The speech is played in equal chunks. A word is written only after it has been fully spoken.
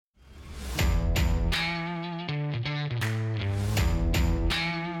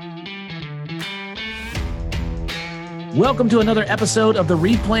Welcome to another episode of the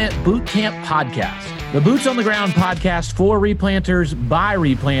Replant Bootcamp Podcast, the Boots on the Ground podcast for replanters by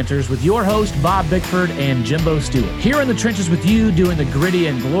replanters with your host, Bob Bickford and Jimbo Stewart. Here in the trenches with you doing the gritty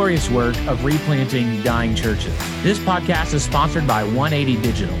and glorious work of replanting dying churches. This podcast is sponsored by 180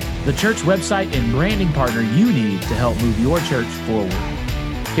 Digital, the church website and branding partner you need to help move your church forward.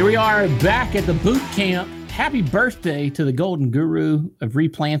 Here we are back at the boot camp. Happy birthday to the golden guru of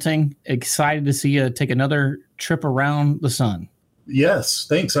replanting. Excited to see you take another trip around the sun. Yes,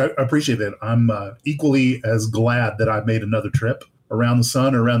 thanks. I appreciate that. I'm equally as glad that I made another trip around the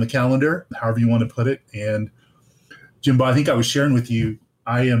sun or around the calendar, however you want to put it. And Jimbo, I think I was sharing with you,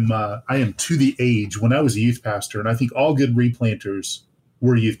 I am to the age when I was a youth pastor, and I think all good replanters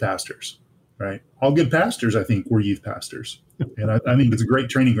were youth pastors, right? All good pastors, I think, were youth pastors. And I think it's a great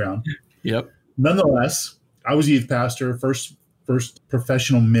training ground. Yep. Nonetheless, I was a youth pastor, first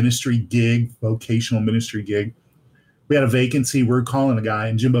professional ministry gig, vocational ministry gig. We had a vacancy. We're calling a guy,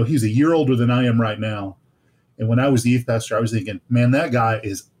 and Jimbo, he's a year older than I am right now. And when I was the youth pastor, I was thinking, man, that guy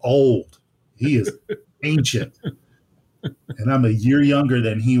is old. He is ancient. And I'm a year younger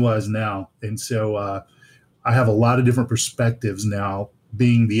than he was now. And so I have a lot of different perspectives now,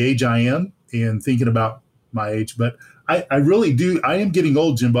 being the age I am and thinking about my age. But I really do. I am getting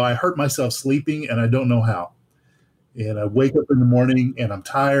old, Jimbo. I hurt myself sleeping, and I don't know how. And I wake up in the morning, and I'm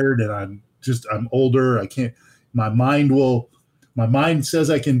tired, and I'm older. I can't. My mind says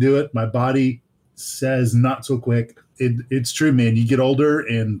I can do it. My body says not so quick. It's true, man. You get older,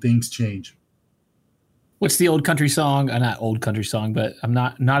 and things change. What's the old country song? Not old country song, but I'm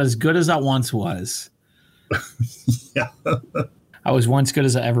not as good as I once was. Yeah. I was once good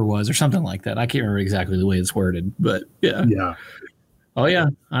as I ever was, or something like that. I can't remember exactly the way it's worded, but yeah. Yeah. Oh, yeah.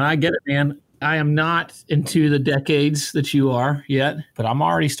 And I get it, man. I am not into the decades that you are yet, but I'm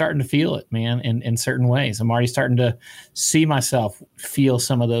already starting to feel it, man, in certain ways. I'm already starting to see myself feel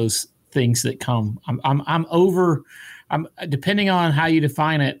some of those things that come. I'm depending on how you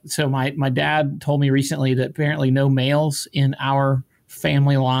define it. So my dad told me recently that apparently no males in our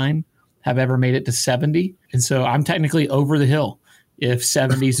family line have ever made it to 70. And so I'm technically over the hill if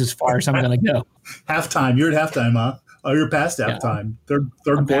 70 is as far as I'm going to go. Halftime. You're at halftime, huh? Oh, you're past halftime. Yeah.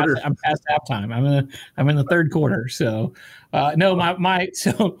 Third quarter. I'm past halftime. I'm in the third quarter. So,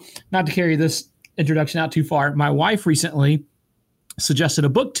 so not to carry this introduction out too far, my wife recently suggested a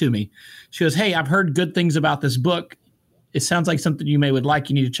book to me. She goes, "Hey, I've heard good things about this book. It sounds like something you would like.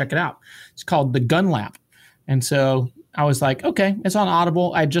 You need to check it out. It's called The Gun Lap." And so I was like, okay, it's on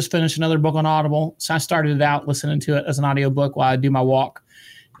Audible. I just finished another book on Audible. So I started it out listening to it as an audiobook while I do my walk.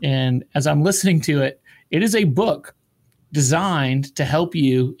 And as I'm listening to it, it is a book designed to help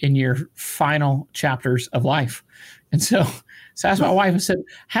you in your final chapters of life. And so I asked my wife, I said,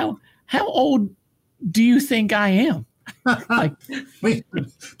 how old do you think I am? Like, wait,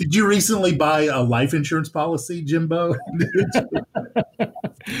 did you recently buy a life insurance policy, Jimbo?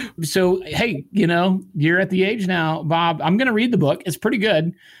 So, hey, you're at the age now, Bob. I'm going to read the book. It's pretty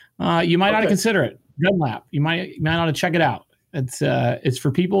good. You might ought to consider it. Gun Lap. You might ought to check it out. It's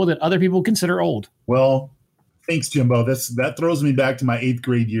for people that other people consider old. Well, thanks, Jimbo. That throws me back to my 8th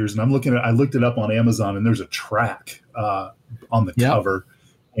grade years, and I looked it up on Amazon, and there's a track on the cover.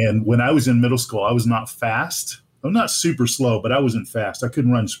 And when I was in middle school, I was not fast. I'm not super slow, but I wasn't fast. I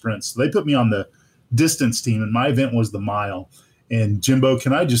couldn't run sprints. So they put me on the distance team, and my event was the mile. And Jimbo,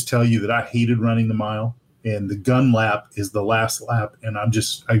 can I just tell you that I hated running the mile? And the gun lap is the last lap. And I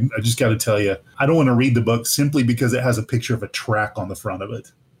just got to tell you, I don't want to read the book simply because it has a picture of a track on the front of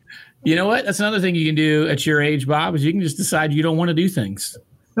it. You know what? That's another thing you can do at your age, Bob, is you can just decide you don't want to do things.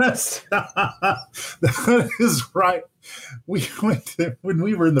 That is right. When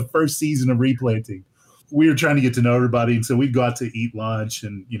we were in the first season of replanting, we were trying to get to know everybody. And so we'd go out to eat lunch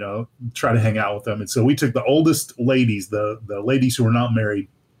and, try to hang out with them. And so we took the oldest ladies, the ladies who were not married.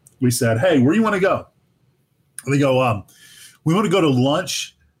 We said, "Hey, where do you want to go?" And they go, "We want to go to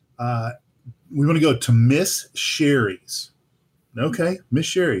lunch. We want to go to Miss Sherry's." Okay, Miss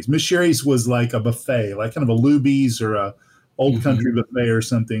Sherry's. Miss Sherry's was like a buffet, like kind of a Luby's or a old country buffet or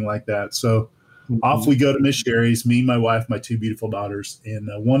something like that. So off we go to Miss Sherry's, me, my wife, my 2 beautiful daughters. And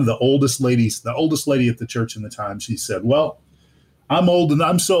one of the oldest lady at the church in the time, she said, "Well, I'm old and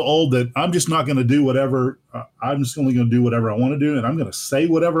I'm so old that I'm just not going to do whatever. I'm just only going to do whatever I want to do. And I'm going to say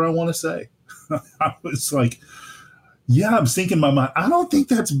whatever I want to say." I was like, yeah, I'm thinking in my mind, I don't think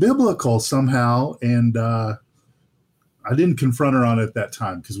that's biblical somehow. And I didn't confront her on it at that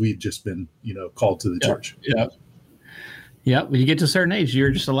time because we had just been, called to the church. Yeah. Yeah. When you get to a certain age, you're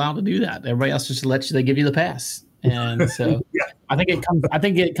just allowed to do that. Everybody else just lets you, they give you the pass. And so I think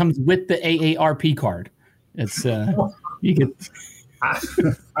it comes with the AARP card. It's You could.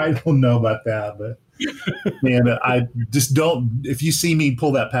 I don't know about that, but man, I just don't. If you see me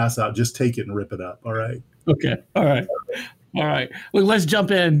pull that pass out, just take it and rip it up. All right. Okay. All right. All right. Well, let's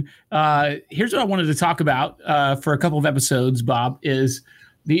jump in. Here's what I wanted to talk about for a couple of episodes, Bob, is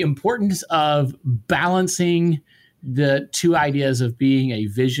the importance of balancing the two ideas of being a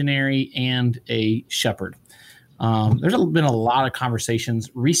visionary and a shepherd. There's been a lot of conversations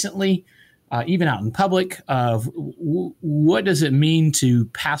recently, even out in public, of what does it mean to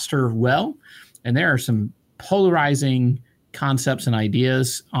pastor well? And there are some polarizing concepts and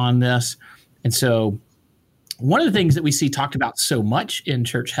ideas on this. And so one of the things that we see talked about so much in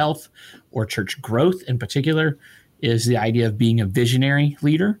church health or church growth in particular is the idea of being a visionary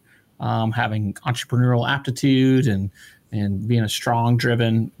leader, having entrepreneurial aptitude and being a strong,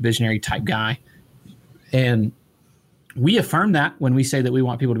 driven, visionary type guy. And we affirm that when we say that we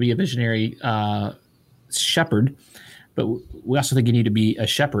want people to be a visionary shepherd, but we also think you need to be a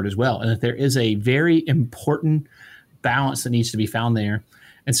shepherd as well. And that there is a very important balance that needs to be found there.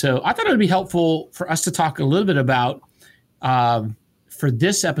 And so I thought it would be helpful for us to talk a little bit about, for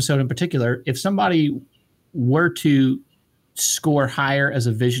this episode in particular, if somebody were to score higher as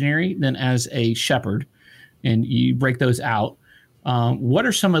a visionary than as a shepherd, and you break those out, what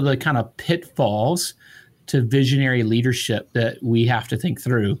are some of the kind of pitfalls to visionary leadership that we have to think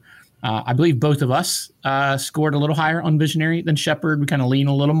through? I believe both of us scored a little higher on visionary than shepherd. We kind of lean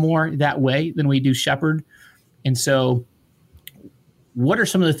a little more that way than we do shepherd. And so what are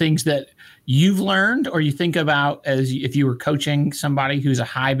some of the things that you've learned or you think about as if you were coaching somebody who's a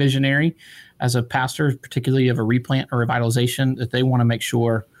high visionary as a pastor, particularly of a replant or revitalization, that they want to make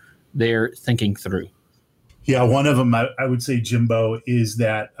sure they're thinking through? Yeah, one of them, I would say, Jimbo, is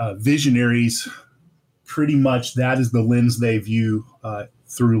that visionaries, pretty much that is the lens they view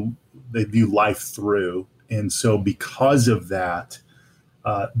life through. And so because of that,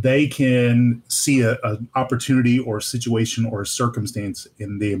 they can see an opportunity or a situation or a circumstance,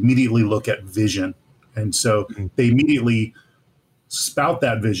 and they immediately look at vision. And so they immediately spout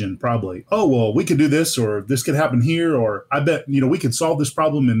that vision, probably. Oh, well, we could do this, or this could happen here, or I bet, we could solve this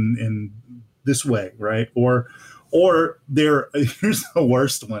problem in this way, right? Or here's the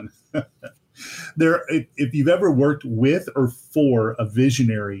worst one. If you've ever worked with or for a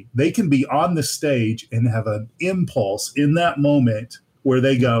visionary, they can be on the stage and have an impulse in that moment where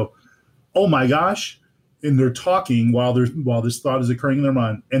they go, oh my gosh, and they're talking while this thought is occurring in their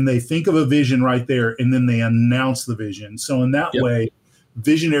mind, and they think of a vision right there, and then they announce the vision. So in that way,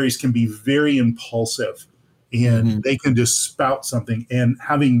 visionaries can be very impulsive, and they can just spout something. And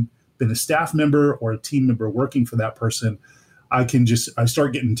having been a staff member or a team member working for that person, I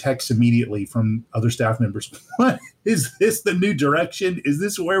start getting texts immediately from other staff members. What is this? The new direction? Is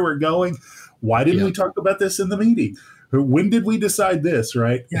this where we're going? Why didn't we talk about this in the meeting? When did we decide this?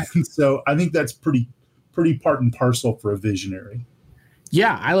 Right. Yeah. And so I think that's pretty part and parcel for a visionary.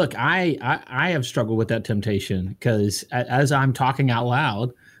 Yeah. I have struggled with that temptation because as I'm talking out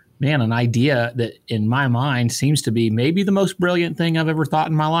loud, man, an idea that in my mind seems to be maybe the most brilliant thing I've ever thought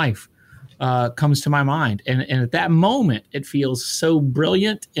in my life comes to my mind. And at that moment, it feels so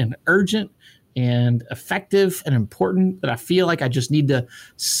brilliant and urgent and effective and important that I feel like I just need to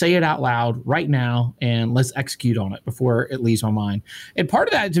say it out loud right now and let's execute on it before it leaves my mind. And part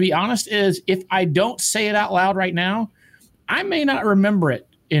of that, to be honest, is if I don't say it out loud right now, I may not remember it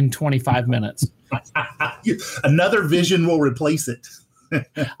in 25 minutes. Another vision will replace it.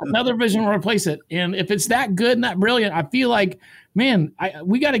 Another vision will replace it. And if it's that good and that brilliant, I feel like, man,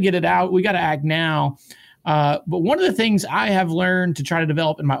 we got to get it out. We got to act now. But one of the things I have learned to try to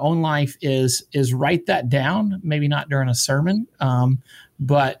develop in my own life is write that down. Maybe not during a sermon,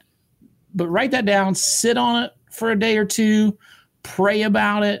 but write that down. Sit on it for a day or two. Pray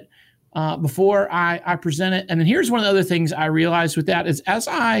about it before I present it. And then here's one of the other things I realized with that is as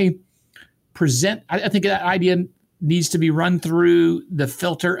I present, I think that idea needs to be run through the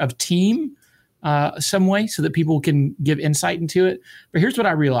filter of team some way so that people can give insight into it. But here's what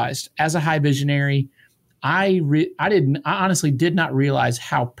I realized as a high visionary. I honestly did not realize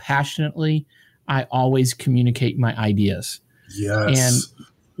how passionately I always communicate my ideas. Yes. And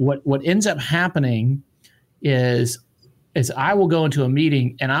what ends up happening is I will go into a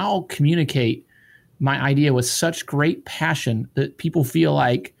meeting and I'll communicate my idea with such great passion that people feel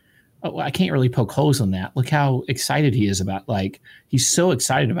like, oh, I can't really poke holes in that. Look how excited he is about, like, he's so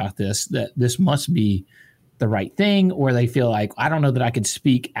excited about this, that this must be the right thing. Or they feel like, I don't know that I could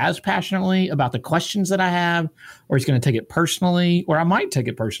speak as passionately about the questions that I have, or he's going to take it personally, or I might take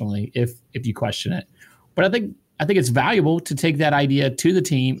it personally if you question it. But I think it's valuable to take that idea to the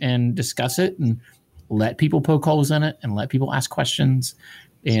team and discuss it and let people poke holes in it and let people ask questions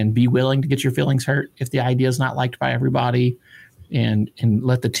and be willing to get your feelings hurt if the idea is not liked by everybody, and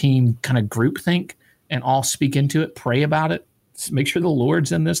let the team kind of group think and all speak into it, pray about it, make sure the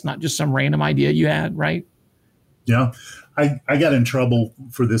Lord's in this, not just some random idea you had, right? Yeah. I got in trouble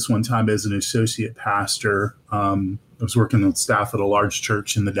for this one time as an associate pastor. I was working on staff at a large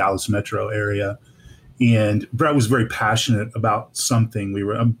church in the Dallas metro area. And Brett was very passionate about something.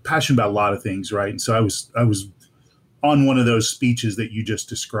 I'm passionate about a lot of things, right? And so I was on one of those speeches that you just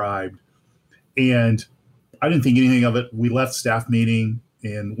described. And I didn't think anything of it. We left staff meeting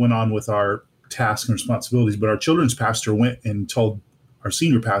and went on with our tasks and responsibilities. But our children's pastor went and told our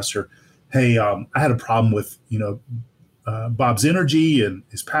senior pastor, hey, I had a problem with, Bob's energy and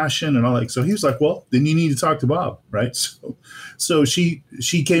his passion and all that. So he was like, well, then you need to talk to Bob, right? So she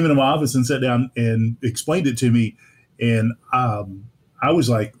came into my office and sat down and explained it to me. And I was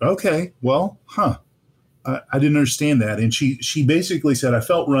like, okay, well, I didn't understand that. And she basically said, I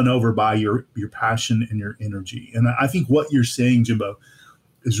felt run over by your passion and your energy. And I think what you're saying, Jimbo,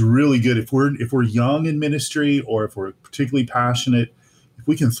 is really good. If we're young in ministry, or if we're particularly passionate, if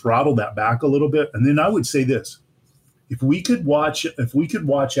we can throttle that back a little bit. And then I would say this, if we could watch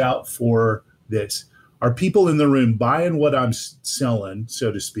out for this, are people in the room buying what I'm selling, so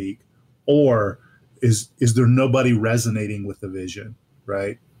to speak, or is there nobody resonating with the vision,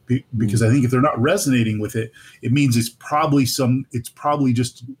 right? Because I think if they're not resonating with it, it means it's probably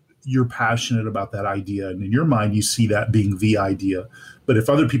just you're passionate about that idea, and in your mind you see that being the idea. But if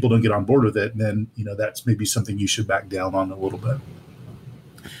other people don't get on board with it, then that's maybe something you should back down on a little bit.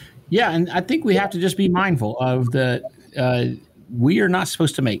 Yeah, and I think we have to just be mindful of we are not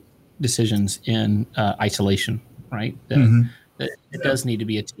supposed to make decisions in isolation, right? It does need to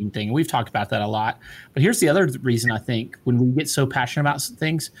be a team thing. We've talked about that a lot. But here's the other reason I think when we get so passionate about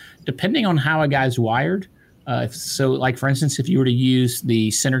things, depending on how a guy's wired. Like for instance, if you were to use the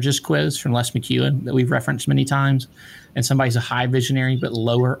Synergist quiz from Les McEwen that we've referenced many times, and somebody's a high visionary but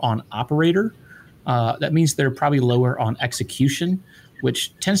lower on operator, that means they're probably lower on execution,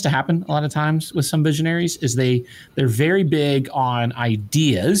 which tends to happen a lot of times with some visionaries. Is they're very big on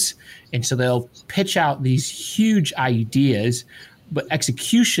ideas, and so they'll pitch out these huge ideas, but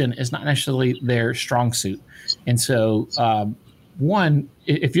execution is not necessarily their strong suit. And so one,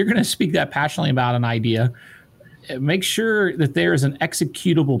 if you're going to speak that passionately about an idea, make sure that there is an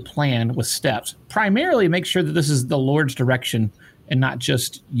executable plan with steps. Primarily, make sure that this is the Lord's direction and not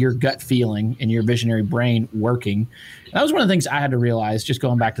just your gut feeling and your visionary brain working. And that was one of the things I had to realize, just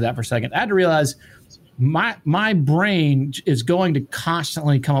going back to that for a second. I had to realize my brain is going to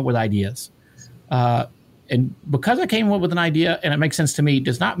constantly come up with ideas. And because I came up with an idea and it makes sense to me,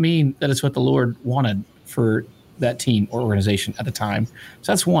 does not mean that it's what the Lord wanted for that team or organization at the time.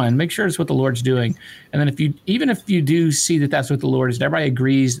 So that's one. Make sure it's what the Lord's doing. And then even if you do see that that's what the Lord is, and everybody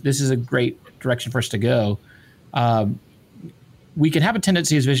agrees this is a great direction for us to go, we can have a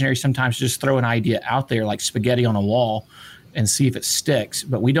tendency as visionaries sometimes to just throw an idea out there like spaghetti on a wall and see if it sticks.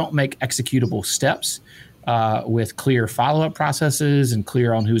 But we don't make executable steps with clear follow-up processes and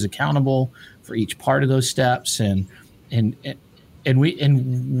clear on who's accountable for each part of those steps. And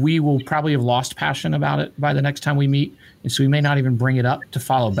we will probably have lost passion about it by the next time we meet. And so we may not even bring it up to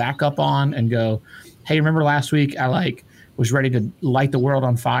follow back up on and go, hey, remember last week I was ready to light the world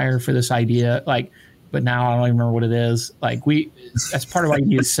on fire for this idea. But now I don't even remember what it is. That's part of why you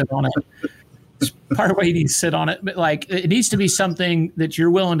need to sit on it. It's part of why you need to sit on it. But it needs to be something that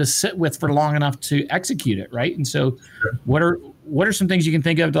you're willing to sit with for long enough to execute it, right? And so what are some things you can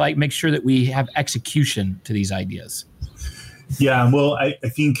think of to make sure that we have execution to these ideas? Yeah, well, I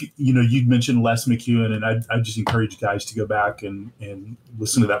think, you'd mentioned Les McEwen, and I just encourage guys to go back and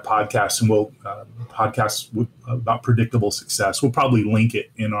listen to that podcast, and we'll podcast about predictable success. We'll probably link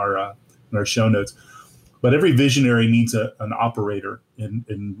it in our show notes. But every visionary needs an operator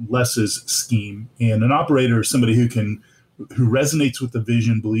in Les's scheme. And an operator is somebody who resonates with the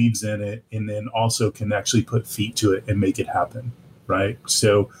vision, believes in it, and then also can actually put feet to it and make it happen, right?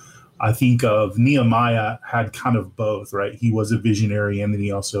 So I think of Nehemiah had kind of both, right? He was a visionary, and then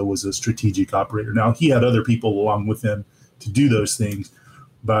he also was a strategic operator. Now, he had other people along with him to do those things,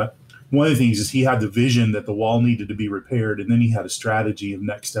 but one of the things is he had the vision that the wall needed to be repaired, and then he had a strategy of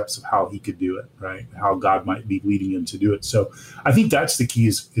next steps of how he could do it, right? How God might be leading him to do it. So I think that's the key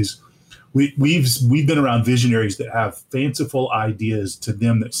is we've been around visionaries that have fanciful ideas to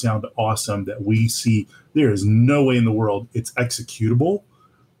them that sound awesome, that we see there is no way in the world it's executable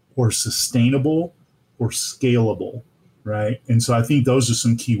or sustainable or scalable, right? And so I think those are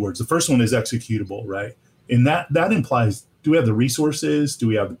some key words. The first one is executable, right? And that implies the resources? Do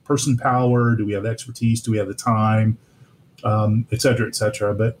we have the person power? Do we have the expertise? Do we have the time? Et cetera, et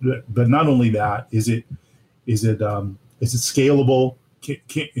cetera. But not only that, is it scalable?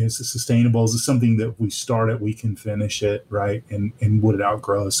 Is it sustainable? Is it something that we start it, we can finish it, right? And would it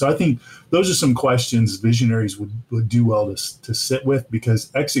outgrow us? So I think those are some questions visionaries would do well to sit with,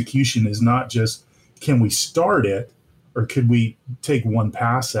 because execution is not just, can we start it or could we take one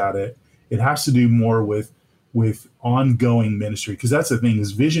pass at it? It has to do more with ongoing ministry, because that's the thing,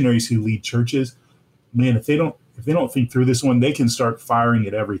 is visionaries who lead churches, man, if they don't think through this one, they can start firing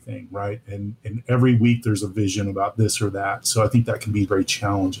at everything, right? And every week there's a vision about this or that. So I think that can be very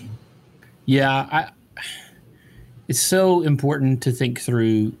challenging. Yeah, it's so important to think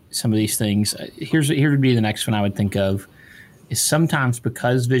through some of these things. Here would be the next one I would think of, is sometimes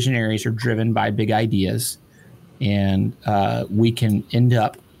because visionaries are driven by big ideas, and we can end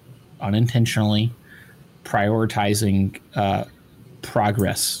up unintentionally prioritizing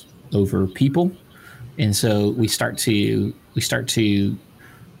progress over people. And so we start to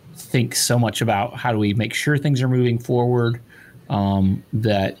think so much about how do we make sure things are moving forward,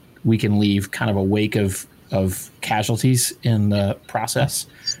 that we can leave kind of a wake of casualties in the process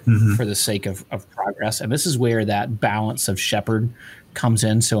for the sake of progress. And this is where that balance of shepherd comes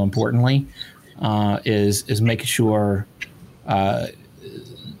in so importantly, is making sure that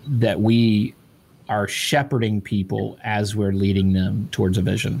we are shepherding people as we're leading them towards a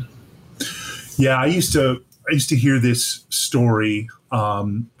vision. Yeah, I used to hear this story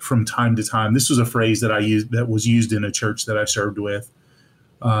from time to time. This was a phrase that was used in a church that I served with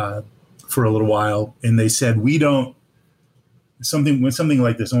for a little while, and they said, something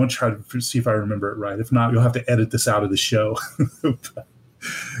like this. I want to try to see if I remember it right. If not, you'll have to edit this out of the show.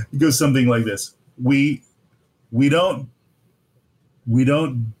 It goes something like this: We don't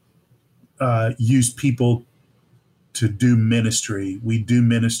use people to do ministry. We do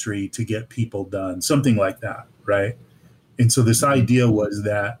ministry to get people done, something like that, right? And so this idea was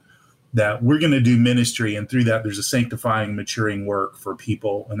that we're going to do ministry, and through that there's a sanctifying, maturing work for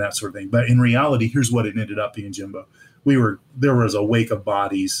people and that sort of thing. But in reality, here's what it ended up being, Jimbo. There was a wake of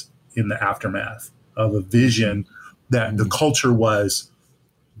bodies in the aftermath of a vision that the culture was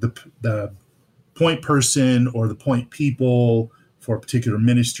the point person or the point people for a particular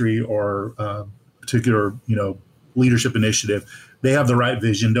ministry or particular, leadership initiative. They have the right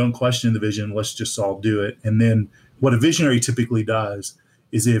vision. Don't question the vision. Let's just all do it. And then what a visionary typically does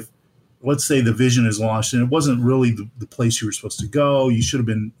is, if, let's say, the vision is launched and it wasn't really the place you were supposed to go, you should have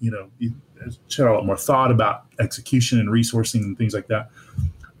been, you should have a lot more thought about execution and resourcing and things like that.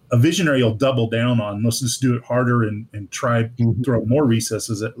 A visionary will double down on, let's just do it harder and try throw more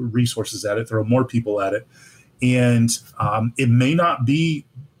resources at it, throw more people at it. And it may not be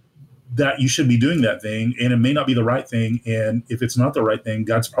that you should be doing that thing, and it may not be the right thing. And if it's not the right thing,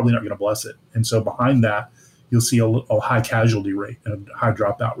 God's probably not going to bless it. And so behind that, you'll see a high casualty rate and a high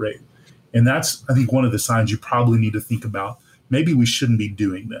dropout rate. And that's, I think, one of the signs you probably need to think about. Maybe we shouldn't be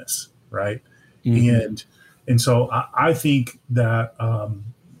doing this, right? And so I think that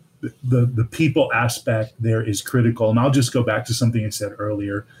the people aspect there is critical. And I'll just go back to something I said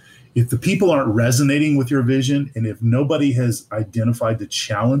earlier. If the people aren't resonating with your vision, and if nobody has identified the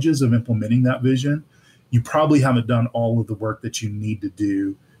challenges of implementing that vision, you probably haven't done all of the work that you need to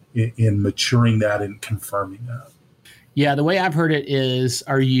do in maturing that and confirming that. Yeah, the way I've heard it is,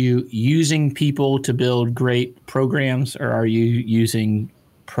 are you using people to build great programs, or are you using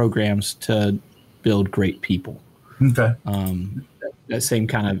programs to build great people? Okay. That same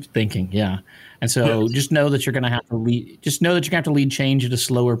kind of thinking, yeah. And so just know that you're going to have to lead. Just know that you're going to have to lead change at a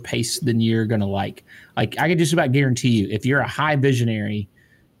slower pace than you're going to like. Like, I can just about guarantee you, if you're a high visionary,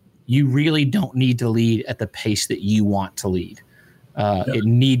 you really don't need to lead at the pace that you want to lead. It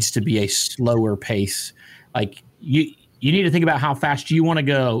needs to be a slower pace. Like, you need to think about how fast you want to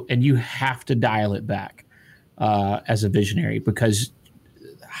go, and you have to dial it back as a visionary, because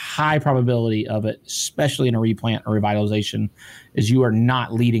high probability of it, especially in a replant or revitalization, is you are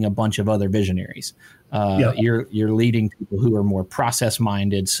not leading a bunch of other visionaries. You're leading people who are more process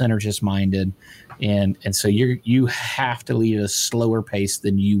minded, synergist minded, and so you have to lead at a slower pace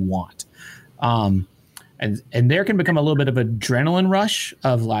than you want. And there can become a little bit of adrenaline rush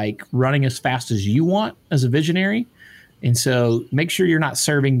of like running as fast as you want as a visionary. And so make sure you're not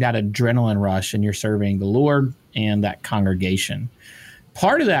serving that adrenaline rush, and you're serving the Lord and that congregation.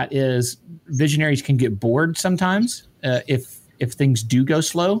 Part of that is visionaries can get bored sometimes if things do go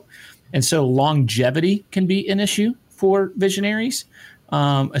slow. And so longevity can be an issue for visionaries,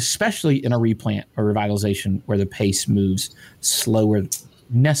 especially in a replant or revitalization where the pace moves slower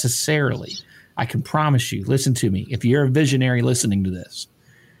necessarily. I can promise you, listen to me. If you're a visionary listening to this,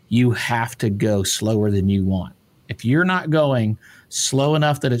 you have to go slower than you want. If you're not going slow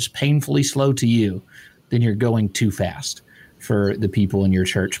enough that it's painfully slow to you, then you're going too fast for the people in your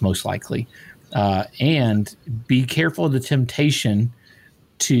church, most likely. And be careful of the temptation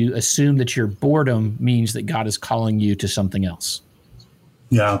to assume that your boredom means that God is calling you to something else.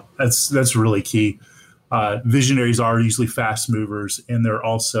 Yeah, that's really key. Visionaries are usually fast movers, and they're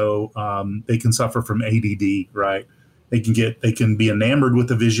also they can suffer from ADD, right? They can be enamored with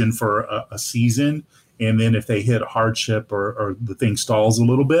the vision for a season, and then if they hit a hardship or the thing stalls a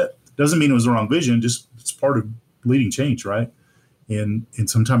little bit, doesn't mean it was the wrong vision. Just it's part of leading change, right? And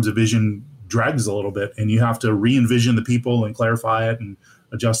sometimes a vision drags a little bit, and you have to re-envision the people and clarify it and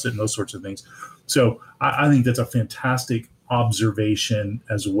adjust it and those sorts of things. So I think that's a fantastic observation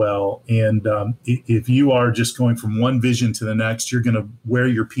as well. And if you are just going from one vision to the next, you're going to wear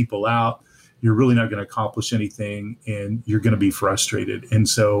your people out. You're really not going to accomplish anything, and you're going to be frustrated. And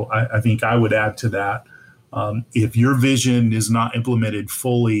so I think I would add to that, if your vision is not implemented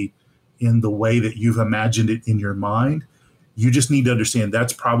fully in the way that you've imagined it in your mind, you just need to understand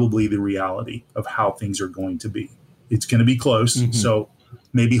that's probably the reality of how things are going to be. It's going to be close. Mm-hmm. So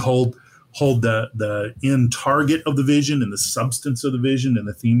maybe hold the end target of the vision and the substance of the vision and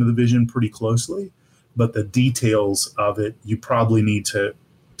the theme of the vision pretty closely, but the details of it you probably need to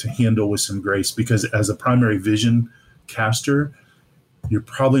handle with some grace, because as a primary vision caster, you're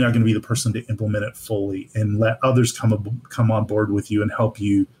probably not going to be the person to implement it fully, and let others come on board with you and help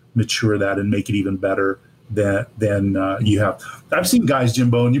you mature that and make it even better than you have. I've seen guys,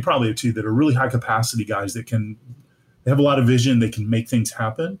 Jimbo, and you probably have too, that are really high capacity guys that they have a lot of vision, they can make things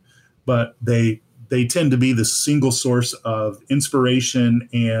happen, but they tend to be the single source of inspiration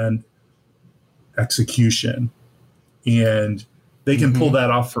and execution. And they can pull that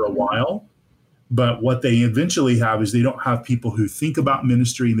off for a while, but what they eventually have is they don't have people who think about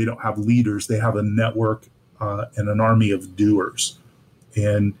ministry, and they don't have leaders. They have a network and an army of doers.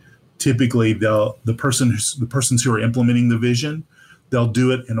 And typically the persons who are implementing the vision, they'll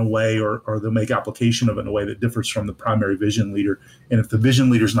do it in a way or they'll make application of it in a way that differs from the primary vision leader. And if the vision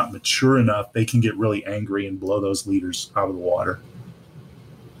leader is not mature enough, they can get really angry and blow those leaders out of the water.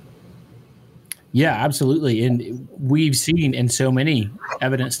 Yeah, absolutely. And we've seen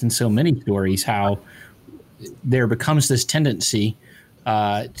evidenced in so many stories how there becomes this tendency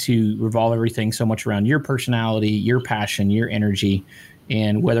to revolve everything so much around your personality, your passion, your energy.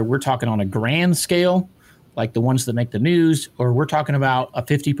 And whether we're talking on a grand scale, like the ones that make the news, or we're talking about a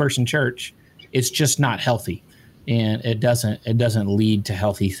 50-person church, it's just not healthy. And it doesn't lead to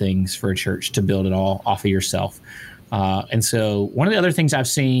healthy things for a church to build it all off of yourself. And so one of the other things I've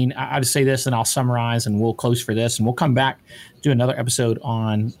seen, I'll just say this and I'll summarize and we'll close for this, and we'll come back, do another episode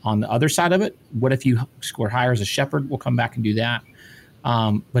on the other side of it. What if you scored higher as a shepherd? We'll come back and do that.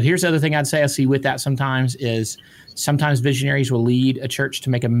 But here's the other thing I'd say I see with that sometimes is sometimes visionaries will lead a church to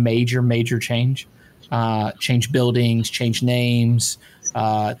make a major change, change buildings, change names,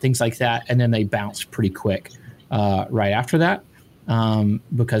 things like that. And then they bounce pretty quick right after that.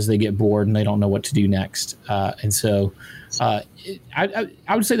 Because they get bored and they don't know what to do next. And so I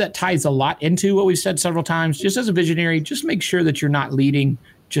would say that ties a lot into what we've said several times. Just as a visionary, just make sure that you're not leading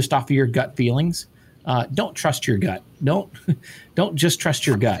just off of your gut feelings. Don't trust your gut. Don't just trust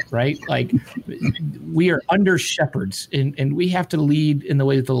your gut, right? Like, we are under shepherds and we have to lead in the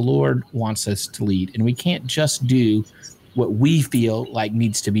way that the Lord wants us to lead. And we can't just do what we feel like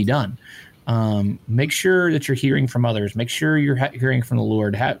needs to be done. Make sure that you're hearing from others. Make sure you're hearing from the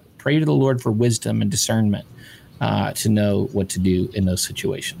Lord. Pray to the Lord for wisdom and discernment to know what to do in those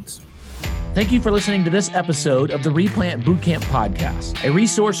situations. Thank you for listening to this episode of the Replant Bootcamp Podcast, a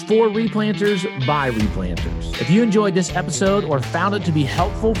resource for replanters by replanters. If you enjoyed this episode or found it to be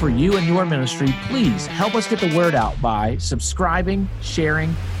helpful for you and your ministry, please help us get the word out by subscribing,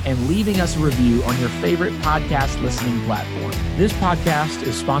 sharing, and leaving us a review on your favorite podcast listening platform. This podcast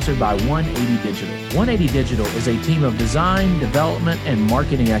is sponsored by 180 Digital. 180 Digital is a team of design, development, and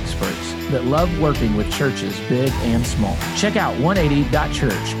marketing experts that love working with churches big and small. Check out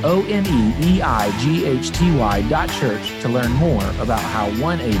 180.church, ONEEIGHTY.church to learn more about how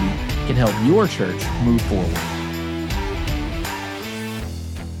 180 can help your church move forward.